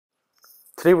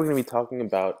Today we're going to be talking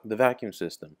about the vacuum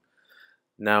system.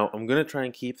 Now, I'm going to try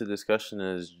and keep the discussion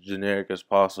as generic as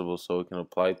possible so it can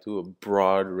apply to a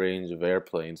broad range of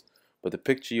airplanes. But the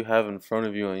picture you have in front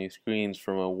of you on your screen is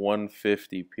from a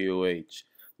 150 POH.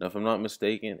 Now, if I'm not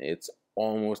mistaken, it's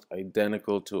almost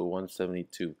identical to a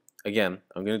 172. Again,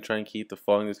 I'm going to try and keep the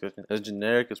following discussion as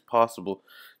generic as possible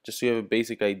just so you have a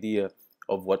basic idea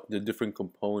of what the different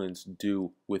components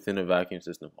do within a vacuum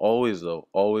system. Always though,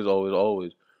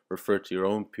 always refer to your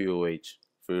own POH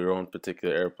for your own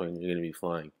particular airplane you're going to be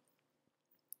flying.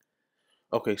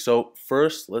 Okay, so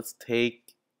first let's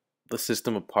take the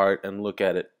system apart and look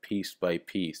at it piece by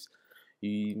piece.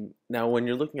 Now, when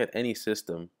you're looking at any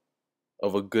system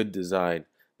of a good design,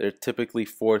 there are typically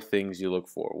four things you look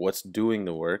for. What's doing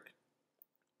the work?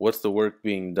 What's the work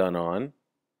being done on?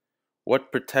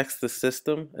 What protects the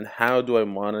system? And how do I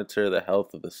monitor the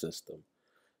health of the system?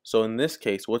 So in this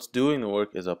case, what's doing the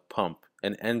work is a pump,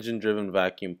 an engine-driven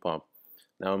vacuum pump.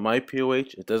 Now in my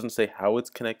POH, it doesn't say how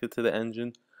it's connected to the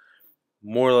engine.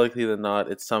 More likely than not,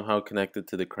 it's somehow connected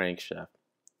to the crankshaft.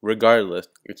 Regardless,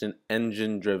 it's an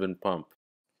engine-driven pump.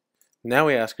 Now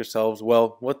we ask ourselves,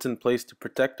 well, what's in place to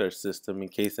protect our system in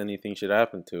case anything should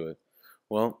happen to it?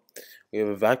 Well, we have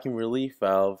a vacuum relief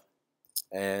valve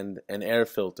and an air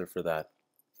filter for that.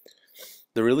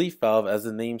 The relief valve, as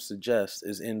the name suggests,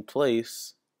 is in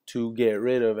place to get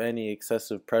rid of any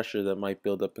excessive pressure that might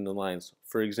build up in the lines.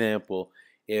 For example,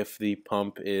 if the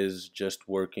pump is just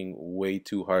working way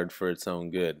too hard for its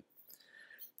own good.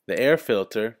 The air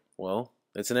filter, well,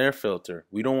 it's an air filter.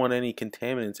 We don't want any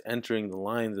contaminants entering the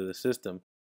lines of the system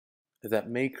that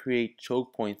may create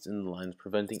choke points in the lines,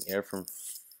 preventing air from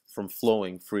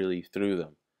flowing freely through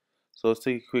them. So let's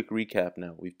take a quick recap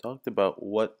now. We've talked about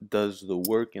what does the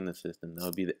work in the system. That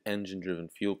would be the engine-driven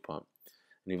fuel pump.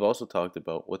 And we've also talked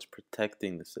about what's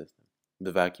protecting the system,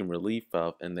 the vacuum relief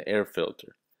valve and the air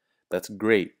filter. That's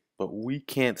great, but we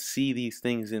can't see these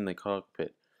things in the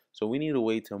cockpit. So we need a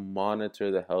way to monitor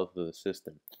the health of the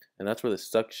system. And that's where the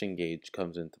suction gauge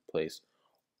comes into place.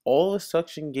 All the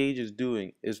suction gauge is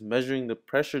doing is measuring the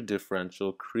pressure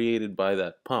differential created by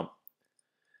that pump.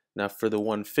 Now for the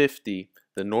 150,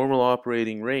 the normal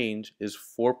operating range is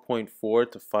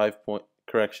 4.4 to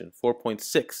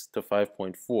 4.6 to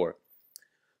 5.4.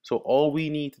 So all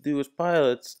we need to do as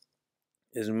pilots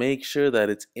is make sure that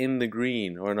it's in the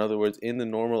green, or in other words, in the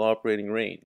normal operating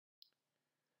range.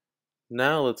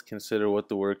 Now let's consider what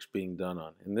the work's being done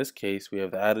on. In this case, we have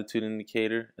the attitude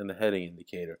indicator and the heading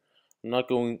indicator. I'm not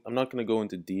going to go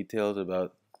into details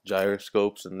about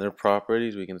gyroscopes and their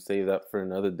properties. We can save that for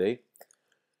another day.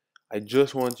 I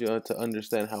just want you to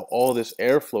understand how all this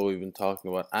airflow we've been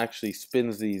talking about actually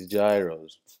spins these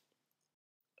gyros.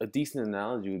 A decent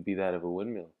analogy would be that of a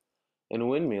windmill. In a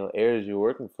windmill, air is your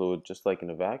working fluid, just like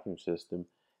in a vacuum system.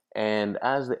 And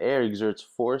as the air exerts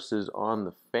forces on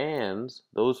the fans,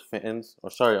 on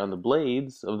the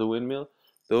blades of the windmill,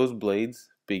 those blades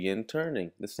begin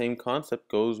turning. The same concept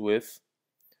goes with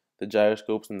the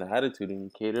gyroscopes and the attitude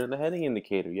indicator and the heading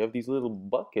indicator. You have these little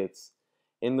buckets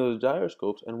in those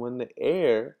gyroscopes, and when the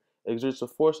air exerts a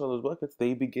force on those buckets,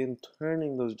 they begin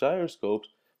turning those gyroscopes,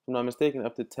 if I'm not mistaken,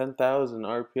 up to 10,000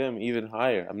 RPM, even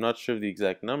higher. I'm not sure of the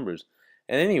exact numbers.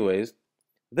 And anyways,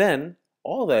 then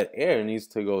all that air needs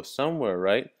to go somewhere,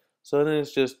 right? So then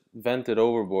it's just vented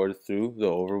overboard through the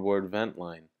overboard vent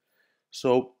line.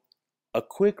 So a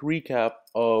quick recap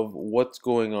of what's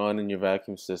going on in your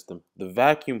vacuum system. The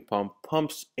vacuum pump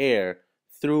pumps air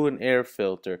through an air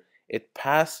filter. It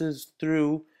passes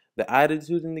through the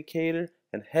attitude indicator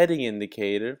and heading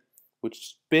indicator, which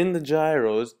spin the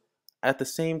gyros. At the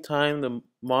same time, the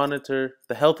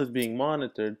health is being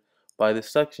monitored by the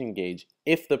suction gauge.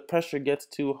 If the pressure gets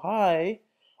too high,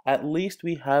 at least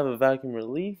we have a vacuum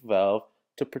relief valve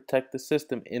to protect the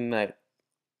system in the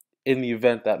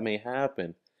event that may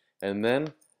happen. And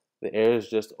then the air is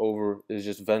just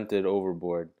vented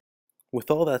overboard. With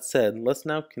all that said, let's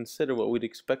now consider what we'd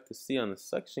expect to see on the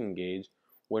suction gauge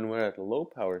when we're at a low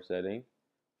power setting,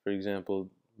 for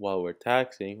example, while we're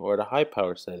taxiing, or at a high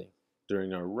power setting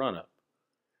during our run-up.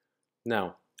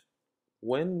 Now,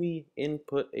 when we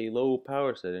input a low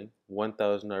power setting,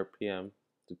 1000 RPM,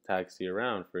 to taxi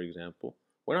around, for example,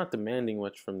 we're not demanding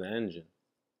much from the engine.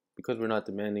 Because we're not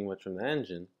demanding much from the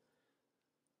engine,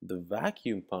 the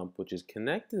vacuum pump, which is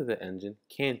connected to the engine,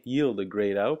 can't yield a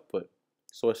great output.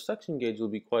 So our suction gauge will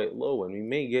be quite low, and we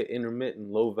may get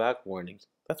intermittent low vac warnings.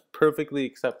 That's perfectly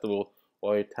acceptable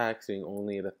while you're taxiing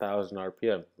only at 1000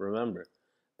 RPM. Remember,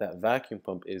 that vacuum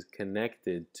pump is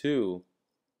connected to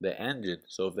the engine.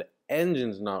 So if the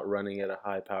engine's not running at a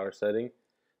high power setting,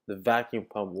 the vacuum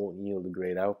pump won't yield a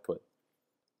great output.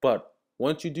 But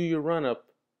once you do your run-up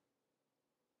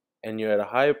and you're at a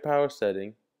higher power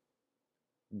setting,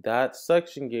 that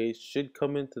suction gauge should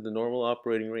come into the normal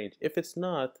operating range. If it's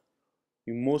not,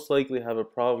 you most likely have a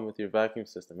problem with your vacuum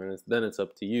system, and then it's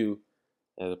up to you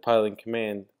as a pilot in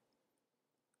command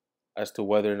as to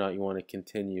whether or not you want to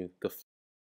continue the